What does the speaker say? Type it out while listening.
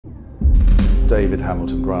David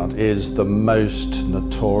Hamilton Grant is the most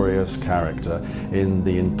notorious character in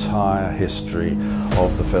the entire history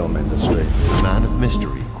of the film industry. A man of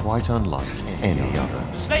mystery, quite unlike any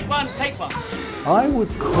other. Snake one, take one. I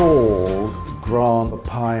would call Grant a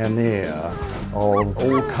pioneer of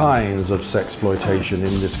all kinds of sexploitation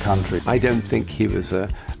in this country. I don't think he was a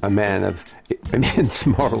man of immense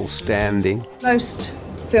moral standing. Most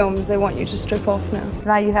films, they want you to strip off now.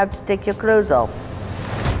 Now you have to take your clothes off.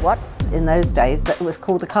 What? In those days, that was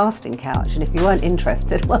called the casting couch, and if you weren't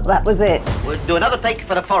interested, well, that was it. We'll do another take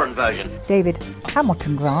for the foreign version. David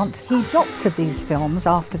Hamilton Grant, he doctored these films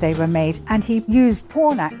after they were made, and he used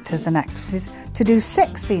porn actors and actresses to do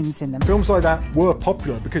sex scenes in them. Films like that were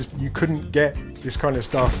popular because you couldn't get this kind of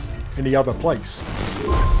stuff any other place.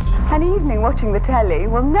 An evening watching the telly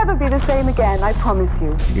will never be the same again, I promise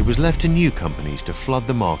you. It was left to new companies to flood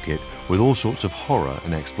the market with all sorts of horror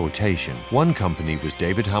and exploitation. One company was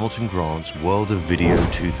David Hamilton Grant's World of Video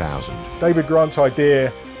 2000. David Grant's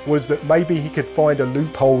idea was that maybe he could find a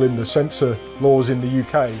loophole in the censor laws in the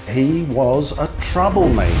UK. He was a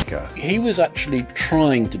troublemaker. He was actually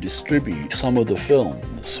trying to distribute some of the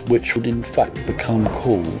films which would in fact become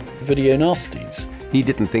called video nasties. He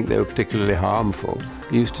didn't think they were particularly harmful.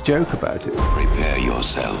 He used to joke about it. Prepare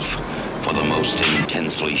yourself for the most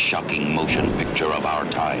intensely shocking motion picture of our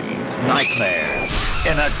time. Nightmare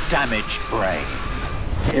in a damaged brain.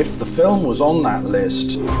 If the film was on that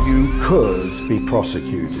list, you could be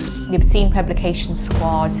prosecuted. The Obscene Publication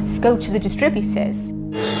Squad go to the distributors.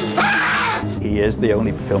 He is the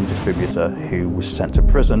only film distributor who was sent to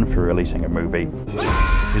prison for releasing a movie.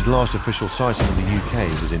 His last official sighting in the UK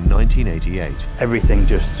was in 1988. Everything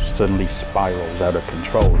just suddenly spirals out of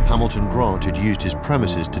control. Hamilton Grant had used his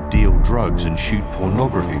premises to deal drugs and shoot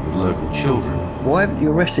pornography with local children. Why haven't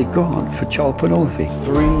you arrested Grant for child pornography?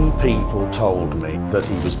 3 people told me that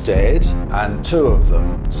he was dead, and 2 of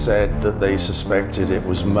them said that they suspected it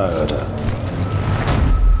was murder.